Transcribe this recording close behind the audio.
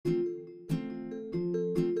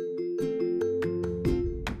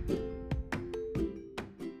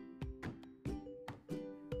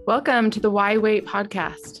Welcome to the Why Wait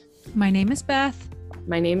podcast. My name is Beth.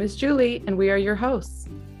 My name is Julie, and we are your hosts.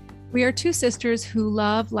 We are two sisters who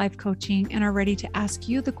love life coaching and are ready to ask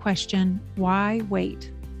you the question, why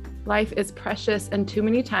wait? Life is precious, and too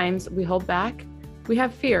many times we hold back, we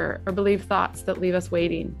have fear or believe thoughts that leave us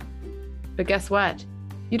waiting. But guess what?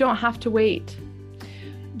 You don't have to wait.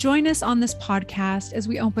 Join us on this podcast as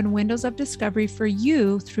we open windows of discovery for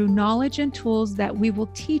you through knowledge and tools that we will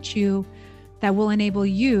teach you that will enable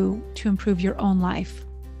you to improve your own life.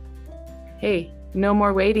 Hey, no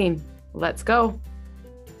more waiting. Let's go.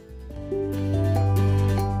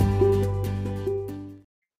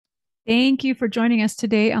 Thank you for joining us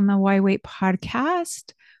today on the Why Wait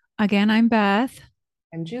podcast. Again, I'm Beth.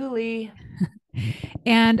 I'm Julie.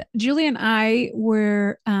 And Julie and I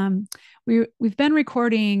we've been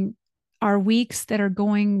recording our weeks that are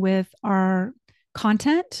going with our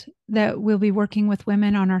content that we'll be working with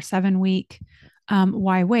women on our 7-week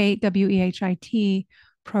Why Wait, WEHIT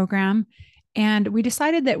program. And we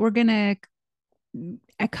decided that we're going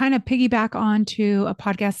to kind of piggyback onto a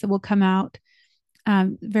podcast that will come out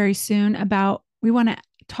very soon we want to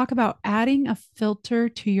talk about adding a filter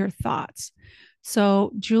to your thoughts.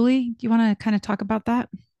 So Julie, do you want to kind of talk about that?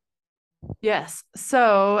 Yes.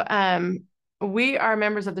 So we are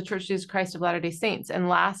members of the Church of Jesus Christ of Latter-day Saints. And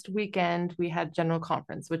last weekend we had General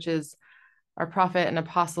Conference, which is our prophet and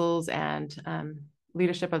apostles and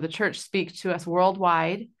leadership of the church speak to us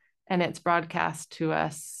worldwide. And it's broadcast to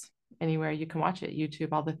us anywhere you can watch it, YouTube,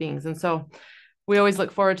 all the things. And so we always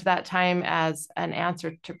look forward to that time as an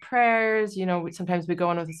answer to prayers. You know, sometimes we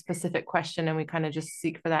go in with a specific question and we kind of just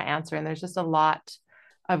seek for that answer. And there's just a lot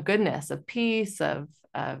of goodness, of peace, of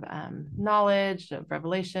knowledge, of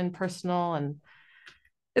revelation, personal, and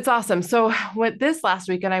it's awesome. So with this last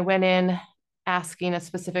weekend, I went in asking a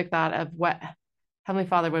specific thought of what Heavenly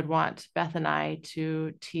Father would want Beth and I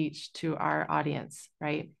to teach to our audience,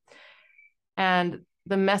 right? And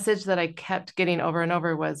the message that I kept getting over and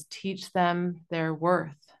over was teach them their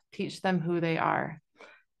worth, teach them who they are.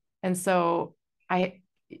 And so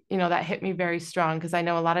that hit me very strong because I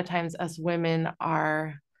know a lot of times us women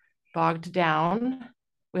are bogged down.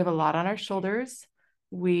 We have a lot on our shoulders.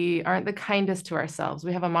 We aren't the kindest to ourselves.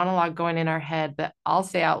 We have a monologue going in our head that I'll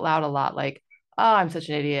say out loud a lot, like, oh, I'm such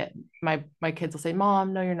an idiot. My kids will say,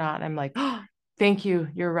 Mom, no, you're not. And I'm like, oh, thank you.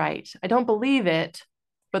 You're right. I don't believe it,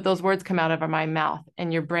 but those words come out of my mouth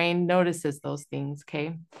and your brain notices those things.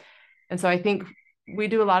 Okay. And so I think we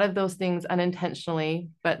do a lot of those things unintentionally,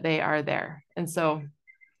 but they are there. And so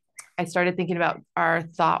I started thinking about our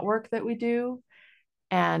thought work that we do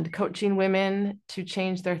and coaching women to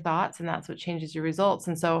change their thoughts. And that's what changes your results.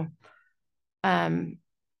 And so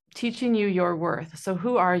teaching you your worth. So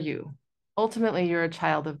who are you? Ultimately, you're a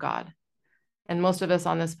child of God. And most of us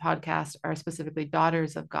on this podcast are specifically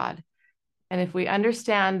daughters of God. And if we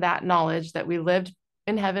understand that knowledge that we lived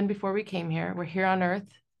in heaven before we came here, we're here on earth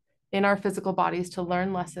in our physical bodies to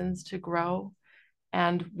learn lessons, to grow,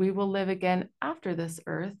 and we will live again after this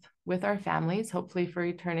earth with our families, hopefully for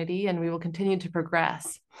eternity, and we will continue to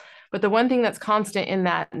progress. But the one thing that's constant in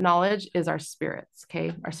that knowledge is our spirits,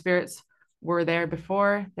 okay? Our spirits were there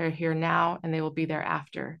before, they're here now, and they will be there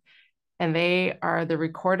after. And they are the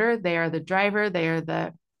recorder, they are the driver, they are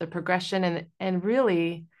the progression, and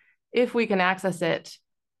really, if we can access it,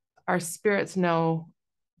 our spirits know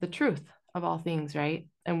the truth of all things, right?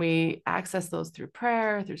 And we access those through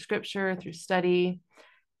prayer, through scripture, through study,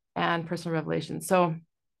 and personal revelation. So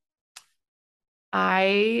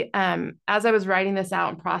as I was writing this out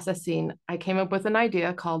and processing, I came up with an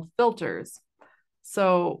idea called filters.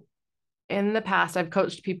 So in the past, I've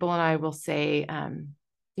coached people and I will say,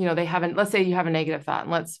 let's say you have a negative thought,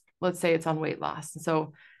 and let's say it's on weight loss. And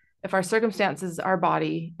so if our circumstances, our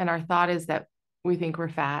body, and our thought is that we think we're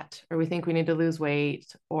fat, or we think we need to lose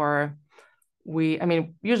weight, or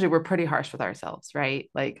usually we're pretty harsh with ourselves, right?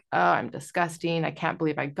 Like, oh, I'm disgusting. I can't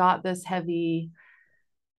believe I got this heavy.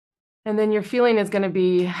 And then your feeling is going to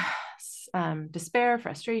be despair,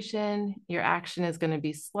 frustration. Your action is going to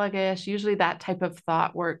be sluggish. Usually that type of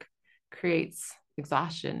thought work creates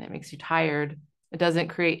exhaustion. It makes you tired. It doesn't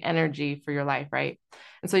create energy for your life, right?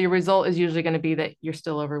 And so your result is usually going to be that you're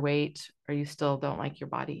still overweight or you still don't like your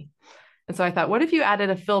body. And so I thought, what if you added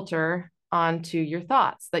a filter onto your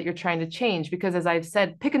thoughts that you're trying to change? Because as I've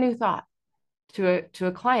said, pick a new thought to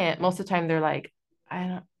a client. Most of the time they're like,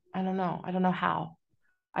 I don't know. I don't know how.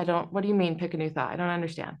 What do you mean pick a new thought? I don't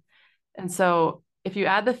understand. And so if you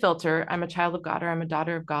add the filter, I'm a child of God or I'm a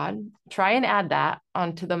daughter of God, try and add that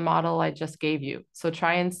onto the model I just gave you. So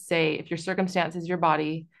try and say, if your circumstance is your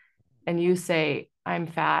body and you say, I'm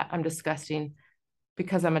fat, I'm disgusting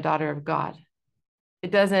because I'm a daughter of God.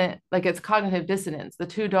 it doesn't, like, it's cognitive dissonance. The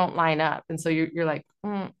two don't line up. And so you're like,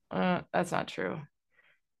 that's not true.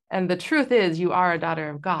 And the truth is, you are a daughter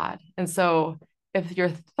of God. And so if your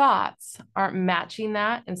thoughts aren't matching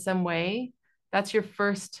that in some way, that's your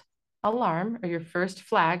first alarm or your first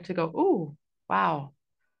flag to go, ooh, wow,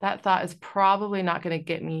 that thought is probably not going to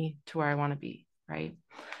get me to where I want to be. Right.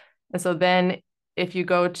 And so then if you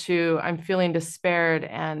go to, I'm feeling despaired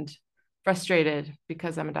and frustrated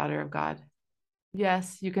because I'm a daughter of God.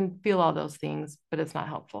 Yes, you can feel all those things, but it's not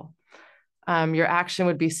helpful. Your action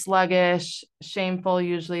would be sluggish, shameful,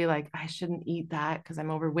 usually like, I shouldn't eat that because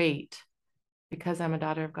I'm overweight because I'm a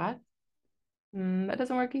daughter of God. That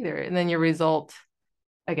doesn't work either. And then your result,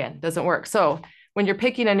 again, doesn't work. So when you're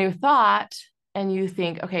picking a new thought and you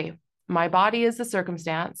think, okay, my body is the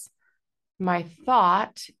circumstance, my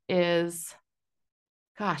thought is,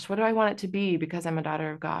 gosh, what do I want it to be because I'm a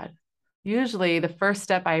daughter of God? Usually the first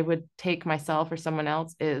step I would take myself or someone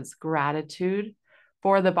else is gratitude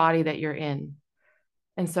for the body that you're in.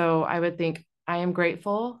 And so I would think, I am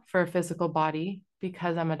grateful for a physical body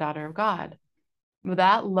because I'm a daughter of God.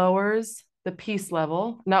 That lowers the peace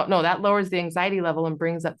level. No, that lowers the anxiety level and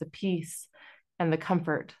brings up the peace and the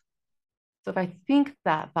comfort. So if I think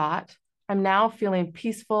that thought, I'm now feeling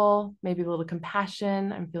peaceful, maybe a little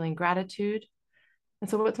compassion, I'm feeling gratitude. And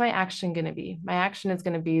so what's my action going to be? My action is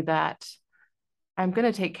going to be that I'm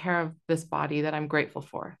going to take care of this body that I'm grateful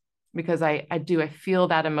for because I feel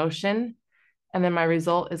that emotion. And then my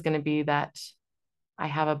result is going to be that I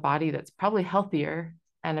have a body that's probably healthier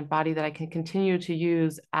and a body that I can continue to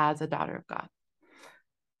use as a daughter of God.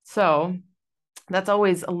 So that's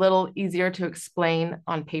always a little easier to explain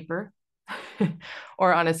on paper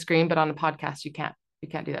or on a screen, but on a podcast, you can't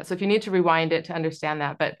do that. So if you need to rewind it to understand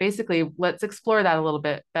that, but basically let's explore that a little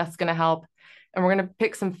bit. That's going to help. And we're going to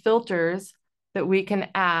pick some filters that we can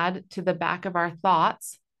add to the back of our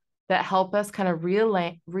thoughts that help us kind of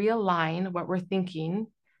realign what we're thinking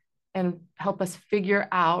and help us figure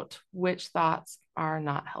out which thoughts are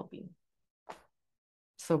not helping.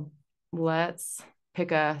 So let's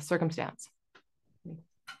pick a circumstance.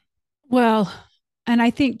 Well, and I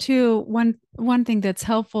think too, one thing that's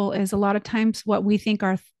helpful is a lot of times what we think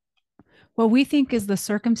is the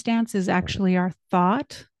circumstance is actually our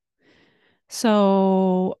thought.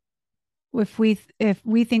 So if we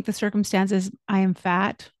think the circumstance is I am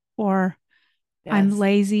fat or I'm Yes.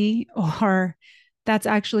 lazy or that's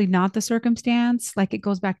actually not the circumstance, like it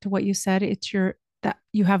goes back to what you said, it's that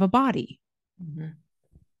you have a body. Mhm.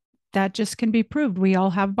 That just can be proved. We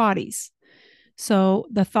all have bodies. So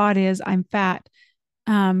the thought is I'm fat.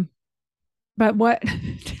 But what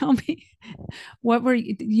tell me what were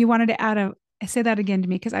you wanted to add say that again to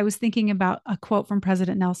me because I was thinking about a quote from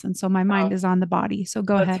President Nelson. So my mind is on the body. So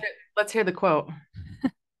go ahead. Let's hear the quote.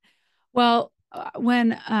 Well,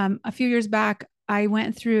 when a few years back, I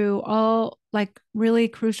went through all like really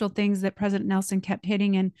crucial things that President Nelson kept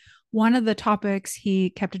hitting, and one of the topics he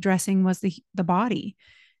kept addressing was the body.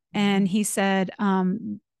 And he said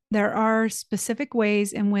there are specific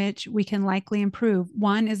ways in which we can likely improve.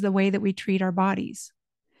 One is the way that we treat our bodies.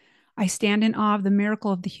 I stand in awe of the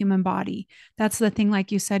miracle of the human body. That's the thing,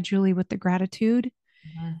 like you said, Julie, with the gratitude.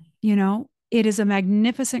 You know, it is a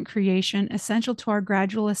magnificent creation, essential to our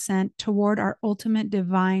gradual ascent toward our ultimate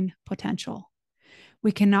divine potential.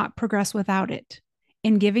 We cannot progress without it.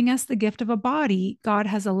 In giving us the gift of a body, God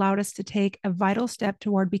has allowed us to take a vital step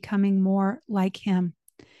toward becoming more like Him.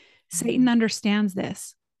 Satan understands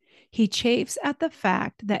this. He chafes at the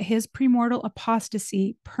fact that his premortal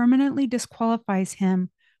apostasy permanently disqualifies him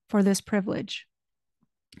for this privilege,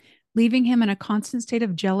 leaving him in a constant state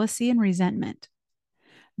of jealousy and resentment.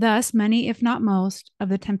 Thus, many, if not most, of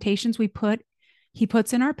the temptations he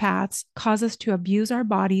puts in our paths cause us to abuse our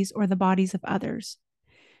bodies or the bodies of others.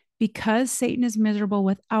 Because Satan is miserable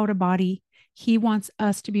without a body, he wants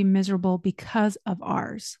us to be miserable because of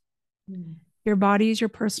ours. Your body is your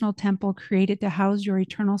personal temple created to house your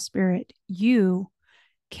eternal spirit. Your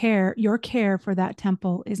care for that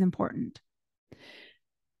temple is important.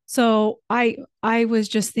 So I was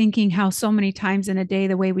just thinking how so many times in a day,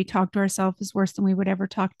 the way we talk to ourselves is worse than we would ever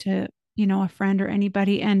talk to, a friend or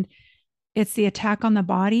anybody. And it's the attack on the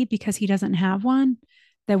body because he doesn't have one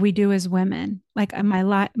that we do as women. Like I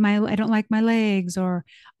don't like my legs, or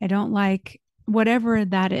I don't like whatever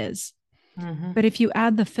that is. Mm-hmm. But if you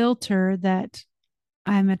add the filter that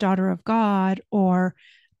I'm a daughter of God, or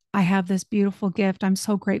I have this beautiful gift, I'm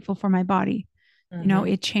so grateful for my body,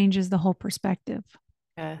 it changes the whole perspective.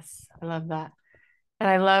 Yes, I love that. And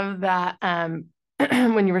I love that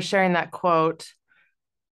when you were sharing that quote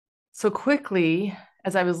so quickly,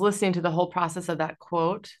 as I was listening to the whole process of that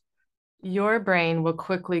quote, your brain will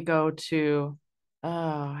quickly go to, oh,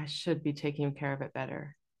 I should be taking care of it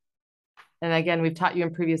better. And again, we've taught you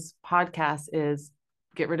in previous podcasts is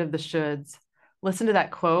get rid of the shoulds. Listen to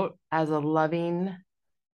that quote as a loving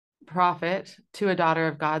prophet to a daughter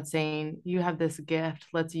of God saying, you have this gift,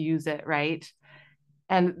 let's use it, right?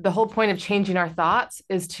 And the whole point of changing our thoughts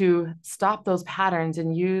is to stop those patterns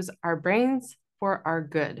and use our brains for our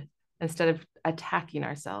good instead of attacking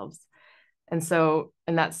ourselves. And so,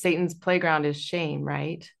 and that Satan's playground is shame,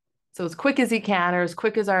 right? So as quick as he can, or as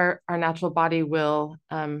quick as our natural body will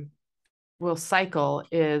cycle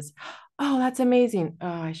is, oh, that's amazing. Oh,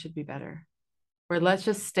 I should be better. Or let's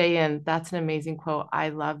just stay in. That's an amazing quote. I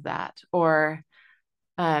love that. Or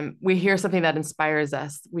we hear something that inspires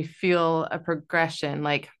us. We feel a progression.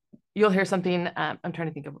 Like you'll hear something. I'm trying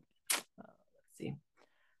to think of, let's see.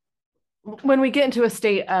 When we get into a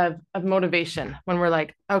state of motivation, when we're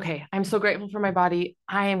like, okay, I'm so grateful for my body.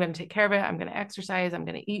 I am going to take care of it. I'm going to exercise. I'm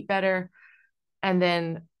going to eat better. And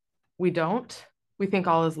then we don't, we think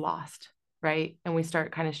all is lost, right? And we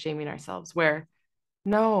start kind of shaming ourselves where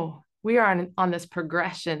no, we are on this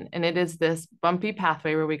progression and it is this bumpy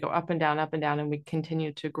pathway where we go up and down, and we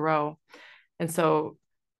continue to grow. And so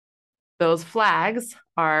those flags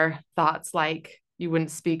are thoughts like you wouldn't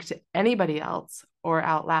speak to anybody else or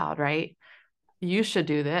out loud, right? You should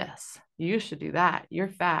do this. You should do that. You're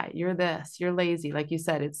fat. You're this. You're lazy. Like you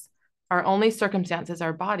said, it's our only circumstance is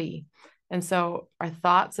our body. And so our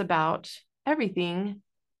thoughts about everything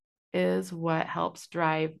is what helps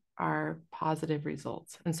drive our positive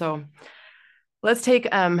results. And so let's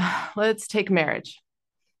take marriage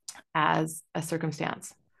as a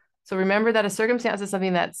circumstance. So remember that a circumstance is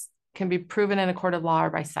something that's can be proven in a court of law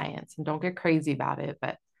or by science. And don't get crazy about it,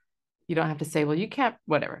 but you don't have to say, well, you can't,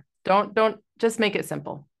 whatever. Don't just make it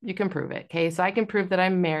simple. You can prove it. Okay. So I can prove that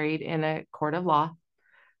I'm married in a court of law.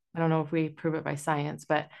 I don't know if we prove it by science,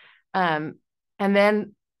 but and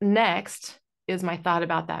then next is my thought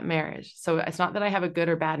about that marriage. So it's not that I have a good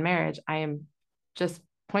or bad marriage. I am just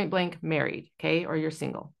point blank married, okay? Or you're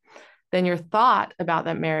single. Then your thought about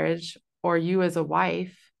that marriage or you as a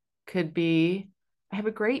wife could be, I have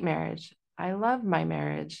a great marriage. I love my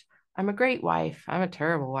marriage. I'm a great wife. I'm a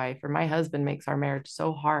terrible wife, or my husband makes our marriage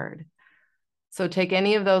so hard. So take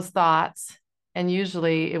any of those thoughts, and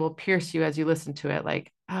usually it will pierce you as you listen to it,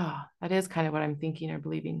 like, oh, that is kind of what I'm thinking or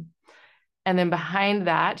believing. And then behind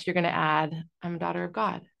that, you're going to add, I'm a daughter of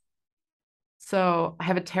God. So I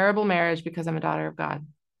have a terrible marriage because I'm a daughter of God.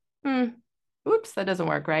 Oops, that doesn't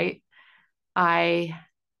work, right? I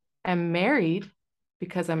am married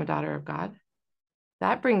because I'm a daughter of God.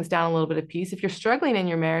 That brings down a little bit of peace. If you're struggling in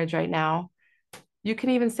your marriage right now, you can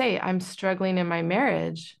even say, I'm struggling in my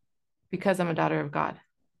marriage because I'm a daughter of God.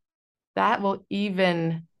 That will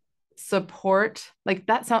even support, like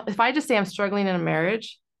that sound. If I just say I'm struggling in a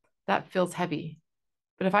marriage, that feels heavy.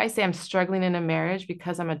 But if I say I'm struggling in a marriage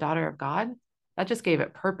because I'm a daughter of God, that just gave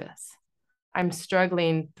it purpose. I'm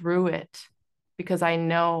struggling through it because I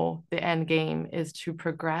know the end game is to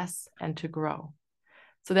progress and to grow.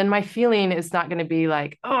 So then my feeling is not going to be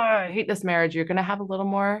like, oh, I hate this marriage. You're going to have a little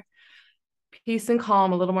more peace and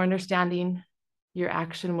calm, a little more understanding. Your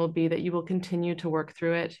action will be that you will continue to work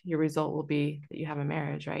through it. Your result will be that you have a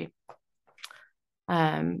marriage, right?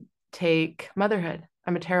 Take motherhood.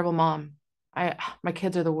 I'm a terrible mom. My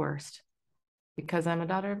kids are the worst because I'm a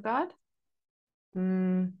daughter of God.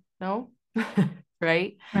 No,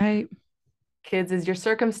 right? Right. Kids is your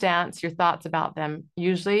circumstance, your thoughts about them.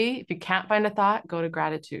 Usually, if you can't find a thought, go to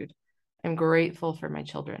gratitude. I'm grateful for my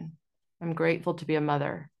children. I'm grateful to be a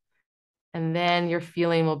mother. And then your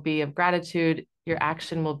feeling will be of gratitude. Your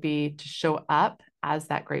action will be to show up as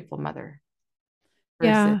that grateful mother.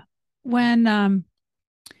 Yeah. When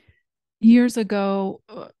years ago,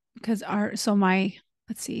 because let's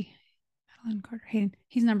see, Alan Carter Hayden,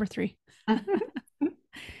 he's number 3.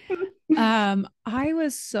 I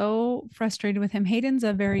was so frustrated with him. Hayden's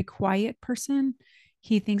a very quiet person.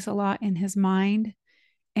 He thinks a lot in his mind,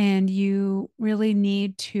 and you really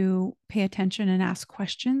need to pay attention and ask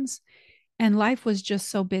questions. And life was just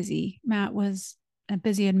so busy. Matt was a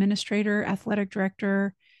busy administrator, athletic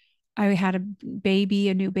director. I had a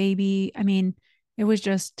new baby. I mean, it was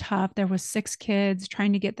just tough. There was 6 kids,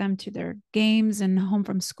 trying to get them to their games and home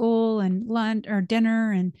from school and lunch or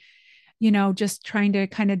dinner, and just trying to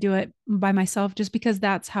kind of do it by myself just because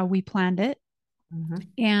that's how we planned it. Mm-hmm.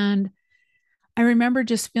 And I remember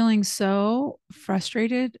just feeling so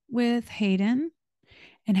frustrated with Hayden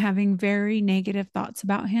and having very negative thoughts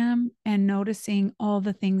about him and noticing all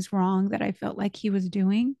the things wrong that I felt like he was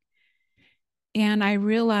doing. And I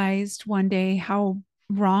realized one day how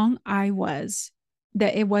wrong I was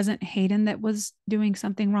that it wasn't Hayden that was doing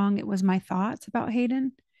something wrong. It was my thoughts about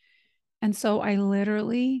Hayden. And so I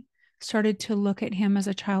literally started to look at him as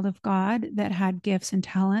a child of God that had gifts and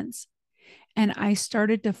talents. And I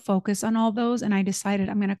started to focus on all those. And I decided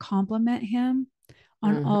I'm going to compliment him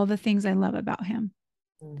on Mhm. all the things I love about him.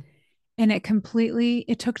 Mhm. And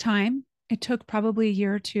it took time. It took probably a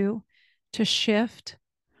year or two to shift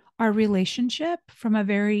our relationship from a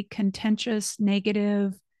very contentious,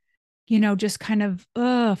 negative, just kind of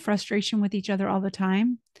frustration with each other all the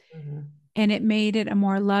time. Mhm. And it made it a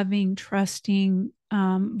more loving, trusting,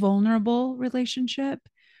 vulnerable relationship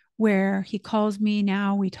where he calls me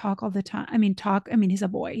now. We talk all the time. He's a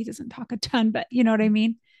boy. He doesn't talk a ton, but you know what I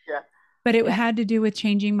mean? Yeah. But it Yeah. had to do with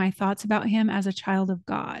changing my thoughts about him as a child of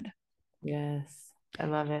God. Yes. I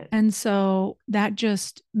love it. And so that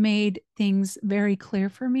just made things very clear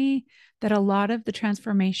for me that a lot of the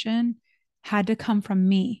transformation had to come from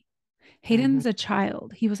me. Mhm. Hayden's a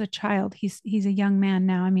child. He was a child. He's a young man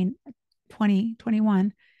now. 20,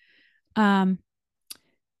 21. Um,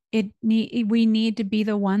 we need to be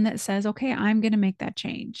the one that says, okay, I'm going to make that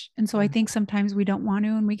change. And so I think sometimes we don't want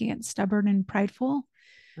to, and we can get stubborn and prideful.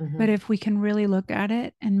 But Mhm. if we can really look at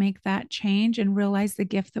it and make that change and realize the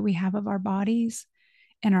gift that we have of our bodies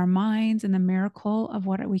and our minds and the miracle of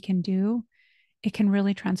what we can do, it can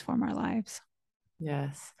really transform our lives.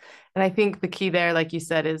 Yes. And I think the key there, like you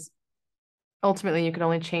said, is ultimately you can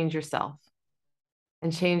only change yourself,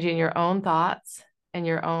 and changing your own thoughts and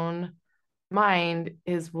your own mind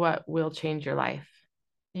is what will change your life.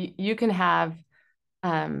 You can have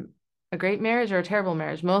um, a great marriage or a terrible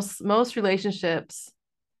marriage. Most relationships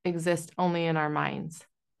exist only in our minds.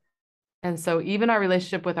 And so even our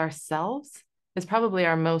relationship with ourselves is probably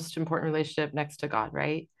our most important relationship next to God,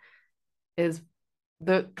 right? Is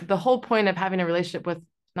the whole point of having a relationship with,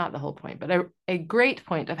 not the whole point, but a great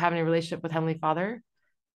point of having a relationship with Heavenly Father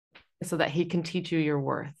is so that He can teach you your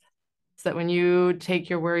worth. So that when you take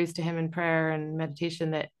your worries to Him in prayer and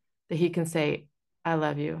meditation, that He can say, I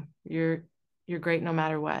love you. You're great no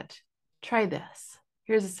matter what. Try this.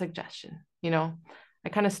 Here's a suggestion. I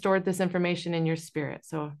kind of stored this information in your spirit.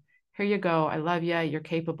 So here you go. I love you. You're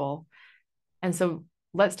capable. And so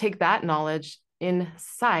let's take that knowledge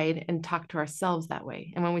inside and talk to ourselves that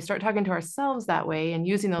way. And when we start talking to ourselves that way and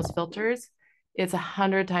using those filters, it's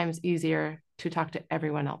 100 times easier to talk to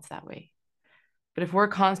everyone else that way. But if we're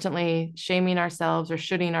constantly shaming ourselves or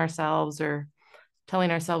shooting ourselves or telling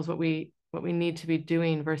ourselves what we need to be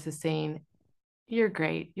doing versus saying, you're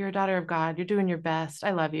great, you're a daughter of God, you're doing your best,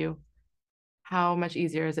 I love you. How much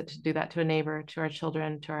easier is it to do that to a neighbor, to our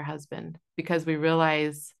children, to our husband? Because we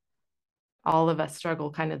realize all of us struggle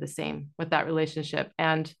kind of the same with that relationship.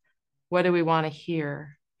 And what do we want to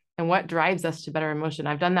hear? And what drives us to better emotion?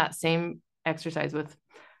 I've done that same exercise with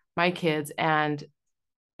my kids. And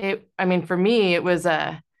for me, it was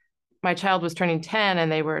my child was turning 10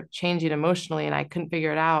 and they were changing emotionally and I couldn't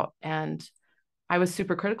figure it out. And I was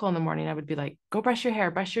super critical in the morning. I would be like, go brush your hair,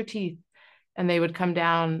 brush your teeth. And they would come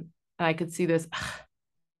down and I could see this,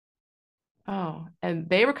 oh, and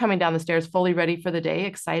they were coming down the stairs fully ready for the day,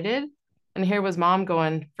 excited. And here was mom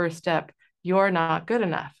going, first step, you're not good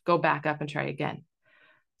enough. Go back up and try again.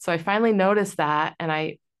 So I finally noticed that.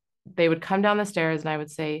 And they would come down the stairs and I would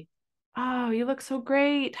say, oh, you look so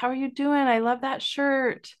great. How are you doing? I love that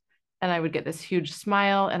shirt. And I would get this huge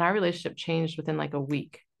smile and our relationship changed within like a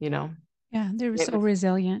week. Yeah, they were It so was,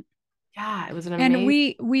 resilient. yeah, it was an And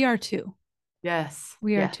amazing, we are too. yes,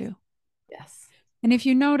 We are yes, too. yes. And if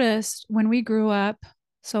you noticed when we grew up,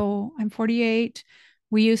 so I'm 48,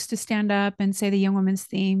 we used to stand up and say the Young Women's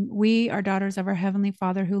theme. We are daughters of our Heavenly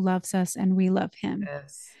Father who loves us and we love him.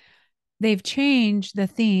 Yes. They've changed the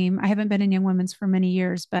theme. I haven't been in Young Women's for many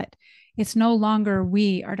years, but it's no longer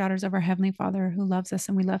we are daughters of our Heavenly Father who loves us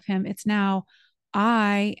and we love him. It's now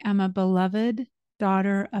I am a beloved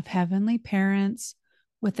daughter of heavenly parents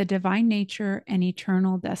with a divine nature and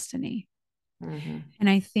eternal destiny. Mm-hmm. And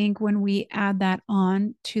I think when we add that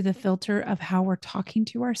on to the filter of how we're talking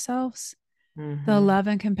to ourselves, the Mm-hmm. love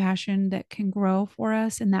and compassion that can grow for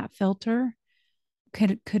us in that filter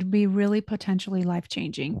could be really potentially life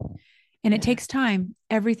changing. And it Yeah. takes time.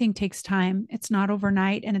 Everything takes time. It's not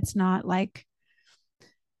overnight and it's not like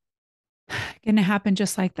going to happen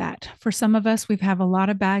just like that. For some of us, we've have a lot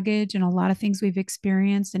of baggage and a lot of things we've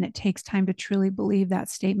experienced, and it takes time to truly believe that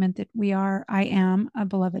statement that I am a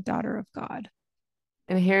beloved daughter of God.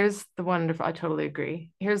 And here's the wonderful, I totally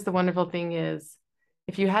agree. Here's the wonderful thing is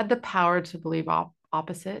if you had the power to believe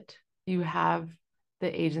opposite, you have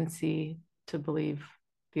the agency to believe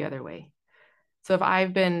the other way. So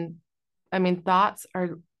if thoughts are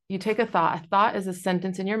you take a thought is a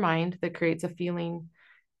sentence in your mind that creates a feeling.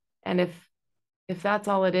 And if that's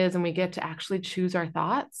all it is, and we get to actually choose our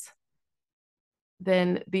thoughts,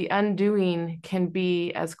 then the undoing can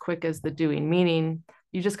be as quick as the doing, meaning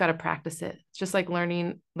you just got to practice it. It's just like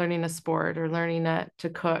learning a sport or learning to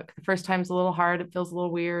cook. The first time's a little hard. It feels a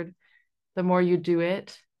little weird. The more you do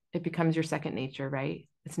it, it becomes your second nature, right?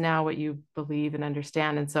 It's now what you believe and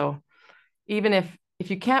understand. And so even if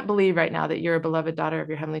you can't believe right now that you're a beloved daughter of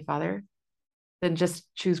your Heavenly Father, then just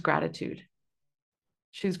choose gratitude.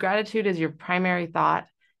 Choose gratitude as your primary thought,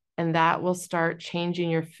 and that will start changing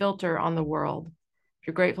your filter on the world. If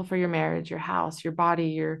you're grateful for your marriage, your house, your body,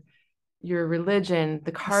 your religion,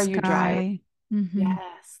 the car you drive.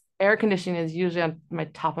 Yes. Air conditioning is usually on my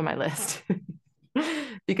top of my list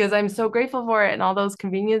because I'm so grateful for it and all those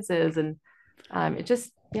conveniences. And it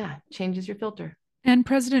just, changes your filter. And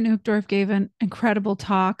President Uchtdorf gave an incredible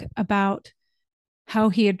talk about how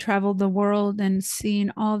he had traveled the world and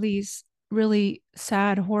seen all these really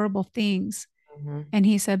sad, horrible things. And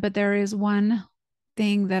he said, but there is one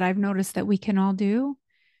thing that I've noticed that we can all do,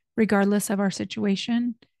 regardless of our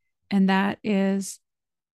situation, and that is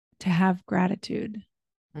to have gratitude,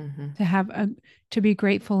 to be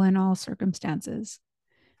grateful in all circumstances,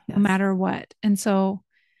 no matter what. And so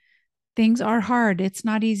things are hard. It's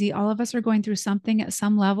not easy. All of us are going through something at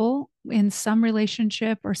some level, in some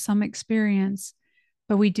relationship or some experience,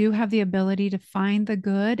 but we do have the ability to find the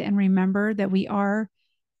good and remember that we are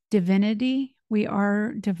divinity. We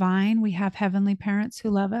are divine. We have heavenly parents who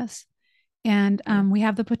love us. And we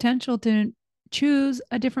have the potential to choose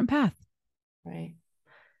a different path. Right.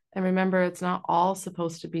 And remember, it's not all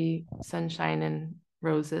supposed to be sunshine and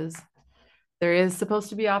roses. There is supposed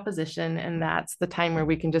to be opposition. And that's the time where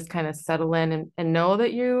we can just kind of settle in and know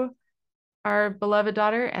that you are a beloved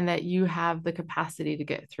daughter and that you have the capacity to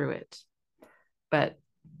get through it. But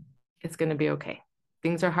it's going to be okay.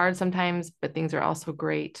 Things are hard sometimes, but things are also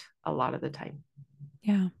great a lot of the time.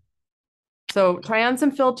 Yeah. So try on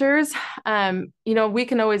some filters. We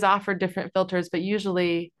can always offer different filters, but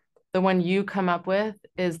usually the one you come up with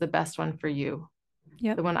is the best one for you.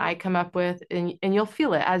 Yep. The one I come up with, and you'll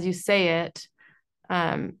feel it as you say it.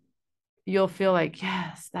 You'll feel like,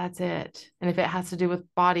 yes, that's it. And if it has to do with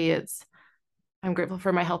body, it's, I'm grateful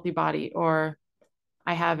for my healthy body, or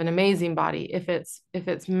I have an amazing body. If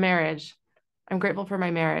it's marriage, I'm grateful for my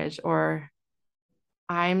marriage, or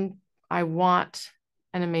I want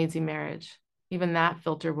an amazing marriage. Even that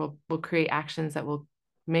filter will create actions that will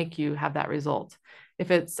make you have that result. If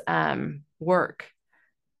it's work,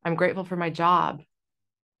 I'm grateful for my job.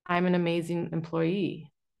 I'm an amazing employee.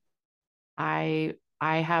 I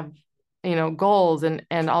have, goals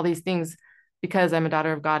and all these things because I'm a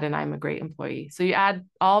daughter of God and I'm a great employee. So you add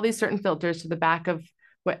all these certain filters to the back of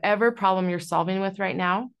whatever problem you're solving with right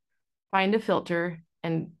now. Find a filter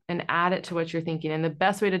and add it to what you're thinking. And the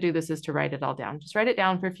best way to do this is to write it all down. Just write it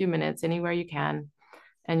down for a few minutes, anywhere you can,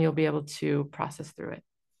 and you'll be able to process through it.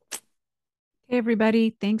 Hey,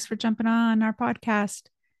 everybody. Thanks for jumping on our podcast.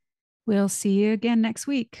 We'll see you again next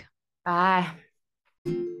week. Bye.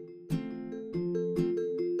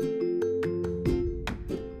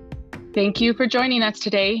 Thank you for joining us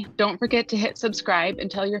today. Don't forget to hit subscribe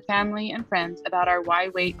and tell your family and friends about our Why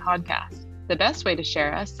Wait podcast. The best way to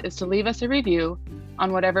share us is to leave us a review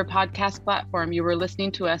on whatever podcast platform you were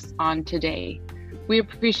listening to us on today. We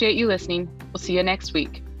appreciate you listening. We'll see you next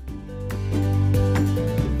week.